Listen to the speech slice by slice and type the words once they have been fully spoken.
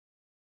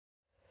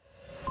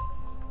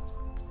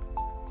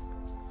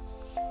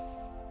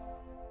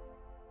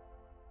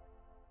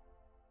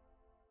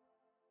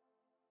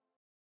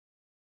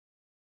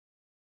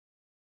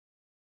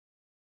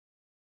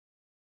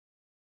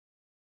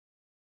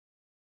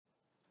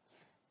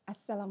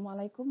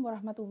Assalamualaikum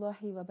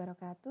warahmatullahi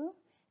wabarakatuh.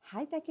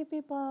 Hi techie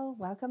people,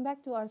 welcome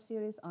back to our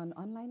series on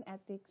online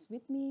ethics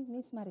with me,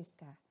 Miss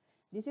Mariska.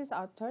 This is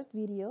our third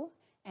video,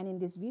 and in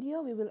this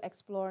video we will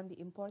explore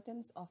the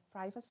importance of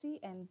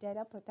privacy and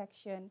data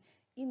protection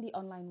in the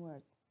online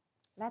world.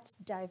 Let's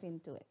dive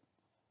into it.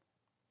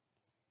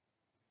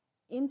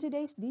 In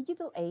today's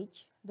digital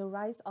age, the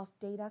rise of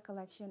data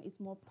collection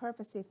is more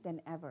pervasive than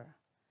ever.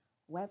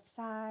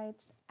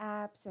 Websites,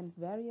 apps, and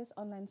various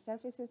online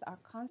services are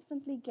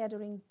constantly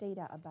gathering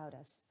data about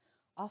us,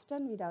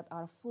 often without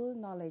our full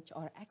knowledge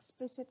or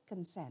explicit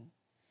consent.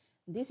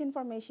 This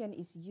information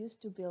is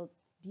used to build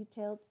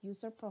detailed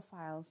user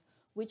profiles,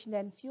 which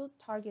then fuel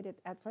targeted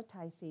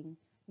advertising,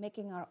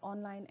 making our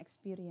online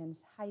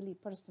experience highly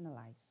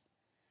personalized.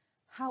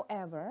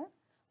 However,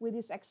 with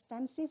this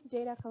extensive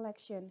data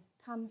collection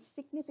comes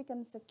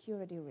significant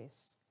security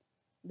risks.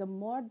 The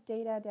more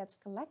data that's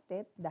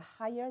collected, the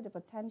higher the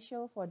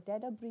potential for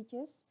data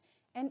breaches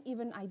and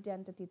even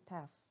identity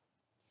theft.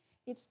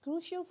 It's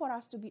crucial for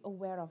us to be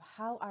aware of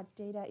how our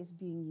data is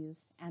being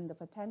used and the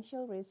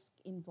potential risk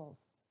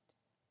involved.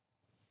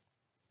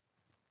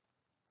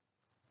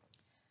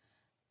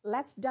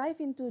 Let's dive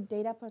into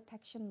data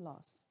protection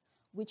laws,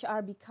 which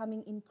are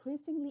becoming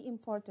increasingly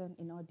important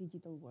in our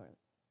digital world.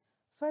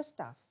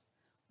 First off,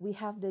 we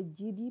have the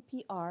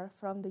GDPR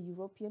from the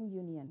European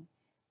Union.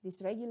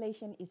 This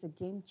regulation is a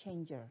game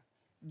changer,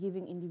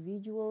 giving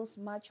individuals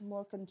much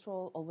more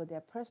control over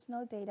their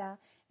personal data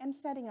and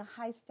setting a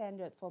high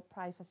standard for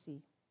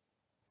privacy.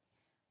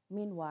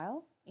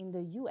 Meanwhile, in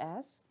the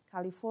US,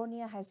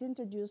 California has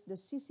introduced the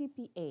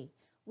CCPA,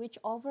 which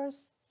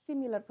offers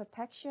similar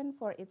protection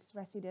for its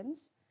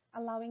residents,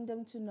 allowing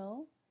them to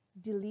know,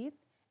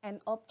 delete,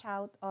 and opt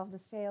out of the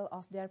sale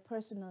of their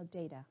personal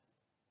data.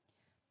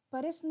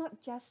 But it's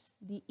not just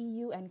the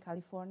EU and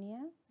California,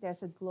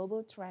 there's a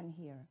global trend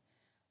here.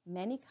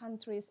 Many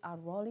countries are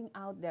rolling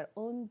out their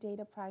own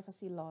data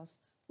privacy laws,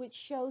 which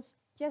shows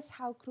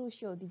just how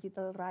crucial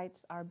digital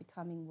rights are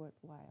becoming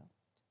worthwhile.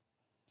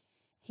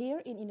 Here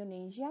in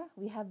Indonesia,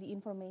 we have the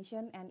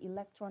Information and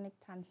Electronic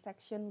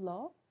Transaction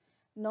Law,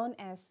 known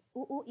as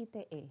UU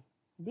ITE.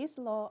 This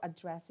law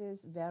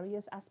addresses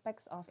various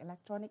aspects of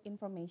electronic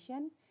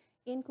information,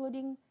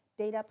 including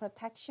data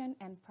protection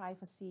and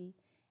privacy,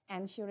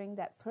 ensuring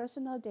that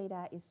personal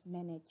data is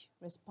managed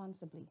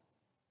responsibly.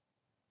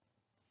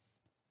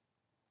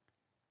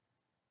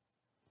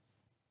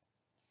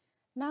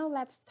 Now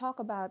let's talk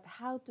about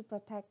how to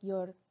protect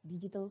your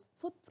digital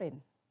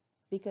footprint,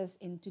 because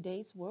in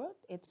today's world,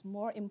 it's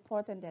more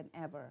important than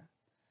ever.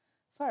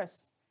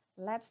 First,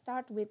 let's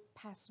start with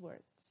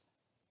passwords.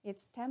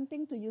 It's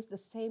tempting to use the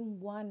same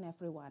one,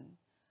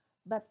 everyone.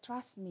 But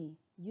trust me,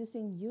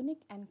 using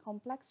unique and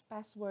complex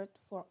password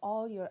for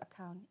all your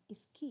account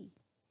is key.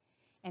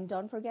 And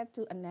don't forget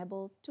to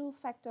enable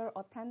two-factor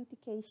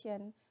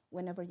authentication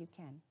whenever you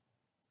can.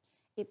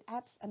 It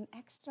adds an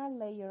extra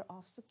layer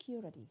of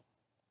security.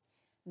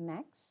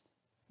 Next,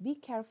 be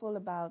careful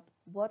about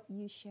what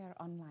you share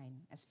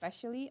online,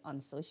 especially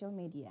on social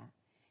media.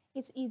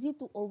 It's easy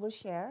to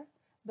overshare,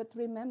 but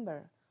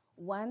remember,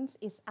 once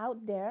it's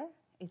out there,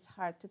 it's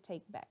hard to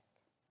take back.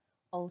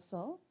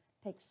 Also,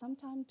 take some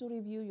time to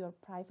review your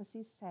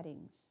privacy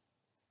settings.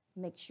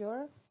 Make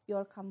sure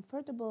you're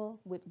comfortable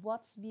with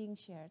what's being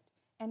shared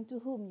and to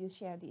whom you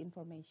share the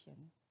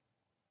information.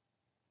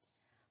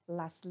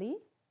 Lastly,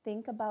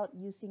 think about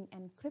using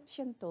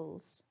encryption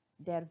tools.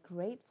 They're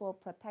great for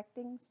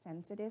protecting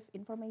sensitive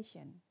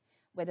information,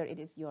 whether it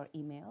is your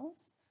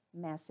emails,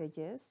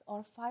 messages,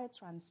 or file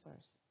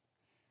transfers.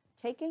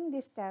 Taking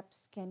these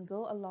steps can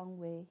go a long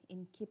way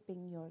in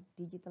keeping your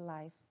digital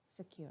life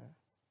secure.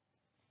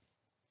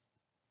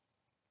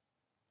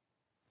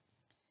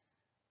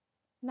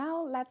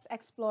 Now let's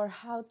explore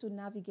how to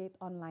navigate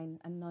online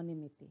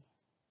anonymity,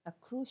 a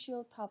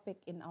crucial topic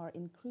in our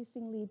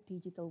increasingly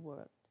digital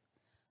world.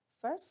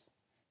 First,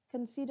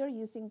 consider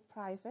using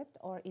private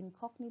or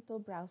incognito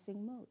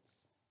browsing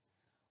modes.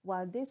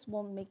 While this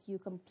won't make you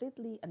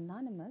completely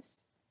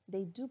anonymous,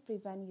 they do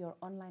prevent your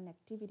online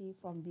activity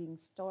from being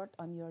stored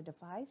on your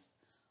device,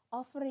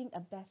 offering a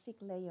basic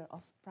layer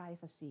of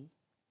privacy.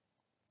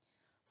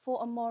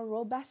 For a more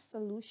robust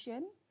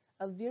solution,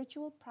 a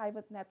virtual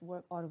private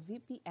network or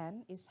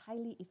VPN is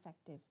highly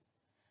effective.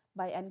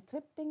 By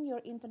encrypting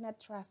your internet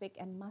traffic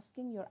and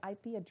masking your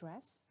IP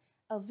address,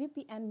 a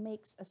VPN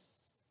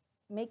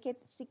make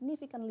it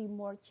significantly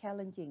more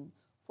challenging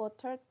for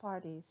third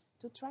parties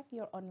to track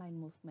your online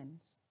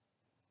movements.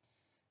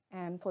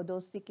 And for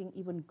those seeking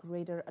even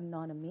greater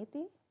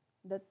anonymity,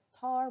 the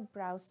Tor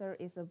browser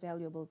is a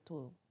valuable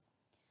tool.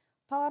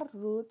 Tor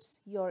routes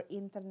your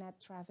internet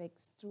traffic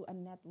through a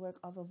network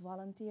of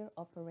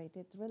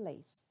volunteer-operated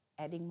relays,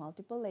 adding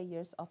multiple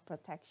layers of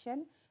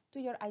protection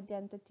to your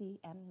identity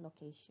and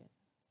location.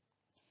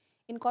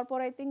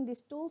 Incorporating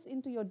these tools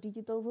into your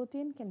digital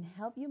routine can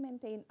help you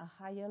maintain a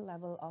higher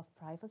level of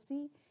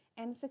privacy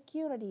and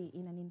security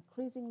in an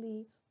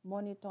increasingly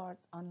monitored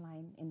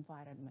online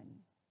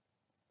environment.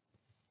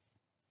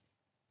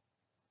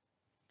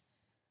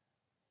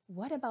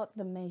 What about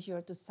the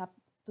measure to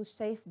to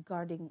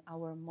safeguarding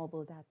our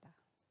mobile data.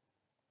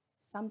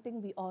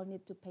 Something we all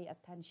need to pay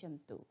attention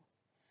to.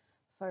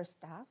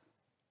 First off,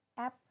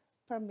 app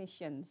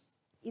permissions.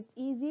 It's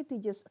easy to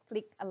just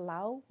click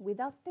allow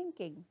without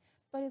thinking,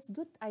 but it's a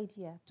good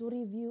idea to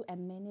review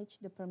and manage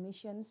the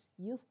permissions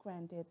you've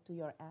granted to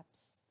your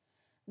apps.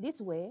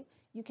 This way,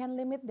 you can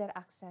limit their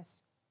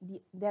access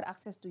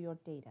to your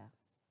data.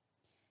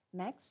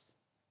 Next,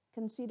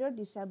 consider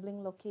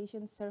disabling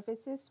location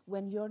services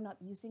when you're not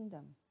using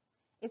them.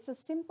 It's a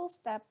simple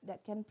step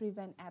that can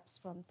prevent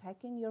apps from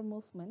tracking your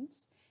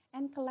movements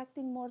and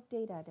collecting more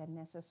data than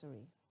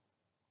necessary.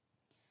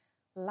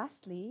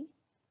 Lastly,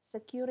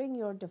 securing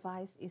your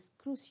device is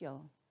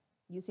crucial.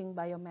 Using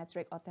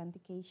biometric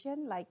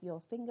authentication like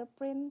your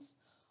fingerprints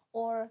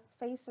or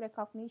face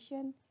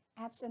recognition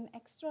adds an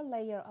extra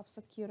layer of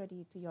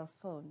security to your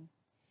phone.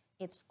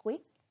 It's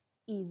quick,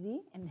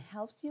 easy, and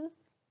helps you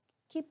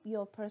keep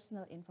your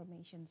personal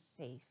information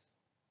safe.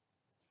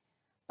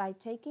 By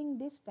taking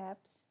these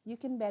steps, you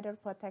can better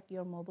protect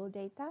your mobile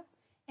data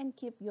and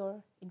keep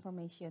your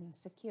information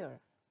secure.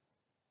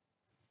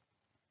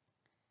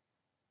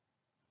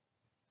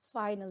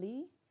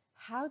 Finally,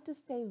 how to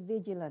stay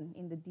vigilant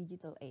in the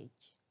digital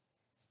age.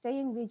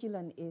 Staying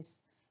vigilant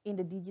in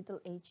the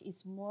digital age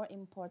is more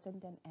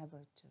important than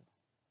ever too.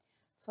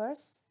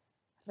 First,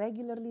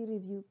 regularly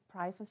review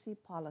privacy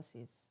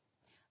policies.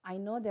 I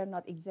know they're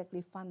not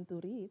exactly fun to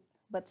read,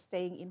 but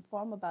staying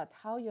informed about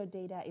how your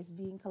data is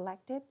being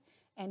collected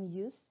and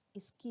used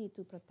is key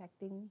to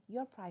protecting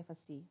your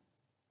privacy.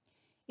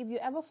 If you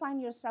ever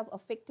find yourself a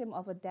victim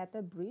of a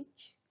data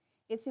breach,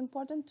 it's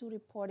important to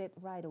report it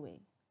right away.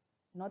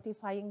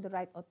 Notifying the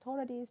right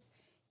authorities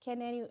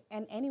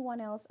and anyone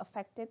else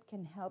affected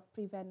can help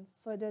prevent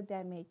further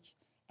damage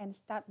and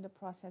start the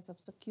process of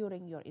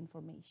securing your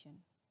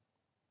information.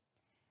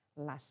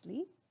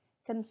 Lastly,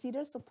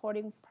 consider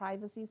supporting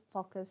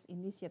privacy-focused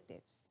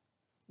initiatives,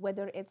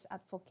 whether it's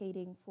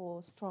advocating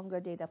for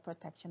stronger data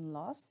protection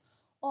laws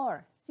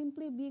or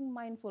simply being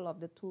mindful of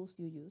the tools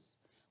you use.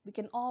 We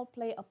can all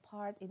play a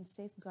part in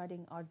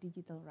safeguarding our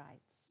digital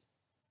rights.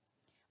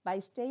 By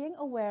staying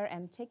aware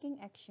and taking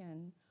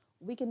action,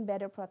 we can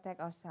better protect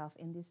ourselves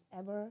in this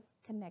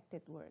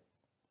ever-connected world.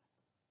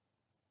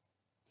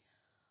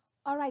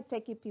 All right,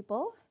 techie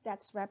people,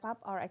 that's wrap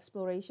up our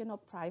exploration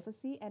of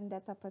privacy and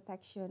data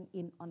protection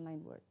in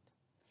online world.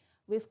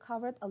 We've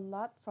covered a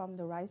lot from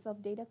the rise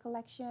of data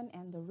collection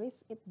and the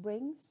risk it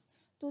brings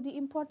to the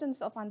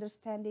importance of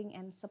understanding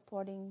and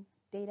supporting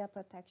data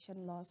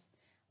protection laws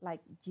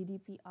like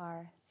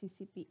GDPR,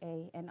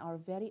 CCPA, and our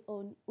very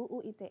own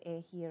UU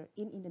ITE here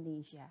in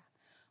Indonesia.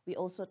 We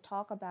also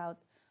talk about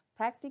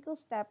practical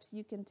steps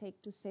you can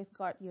take to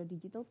safeguard your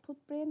digital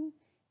footprint,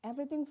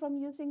 everything from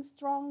using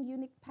strong,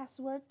 unique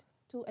password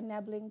to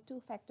enabling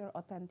two-factor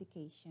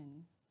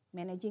authentication,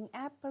 managing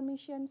app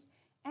permissions,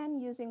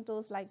 and using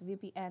tools like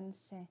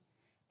VPNs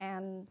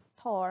and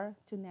Tor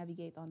to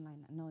navigate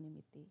online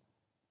anonymity.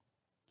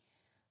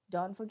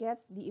 Don't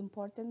forget the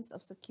importance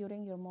of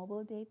securing your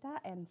mobile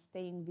data and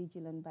staying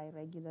vigilant by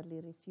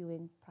regularly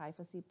reviewing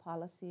privacy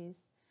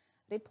policies,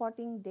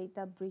 reporting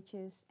data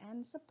breaches,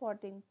 and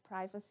supporting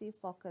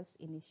privacy-focused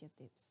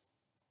initiatives.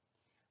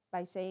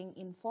 By staying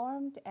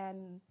informed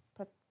and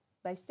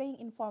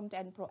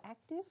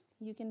proactive,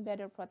 you can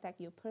better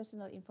protect your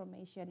personal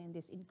information in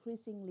this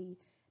increasingly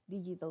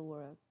digital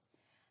world.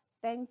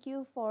 Thank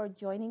you for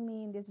joining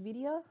me in this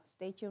video.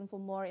 Stay tuned for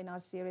more in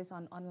our series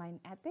on online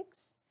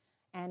ethics.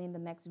 And in the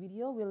next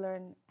video, we'll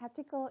learn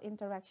ethical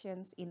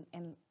interactions in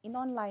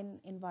online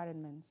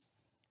environments.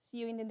 See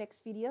you in the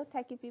next video.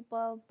 Thank you,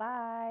 people.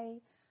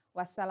 Bye.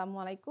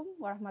 Wassalamualaikum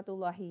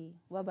warahmatullahi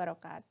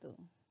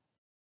wabarakatuh.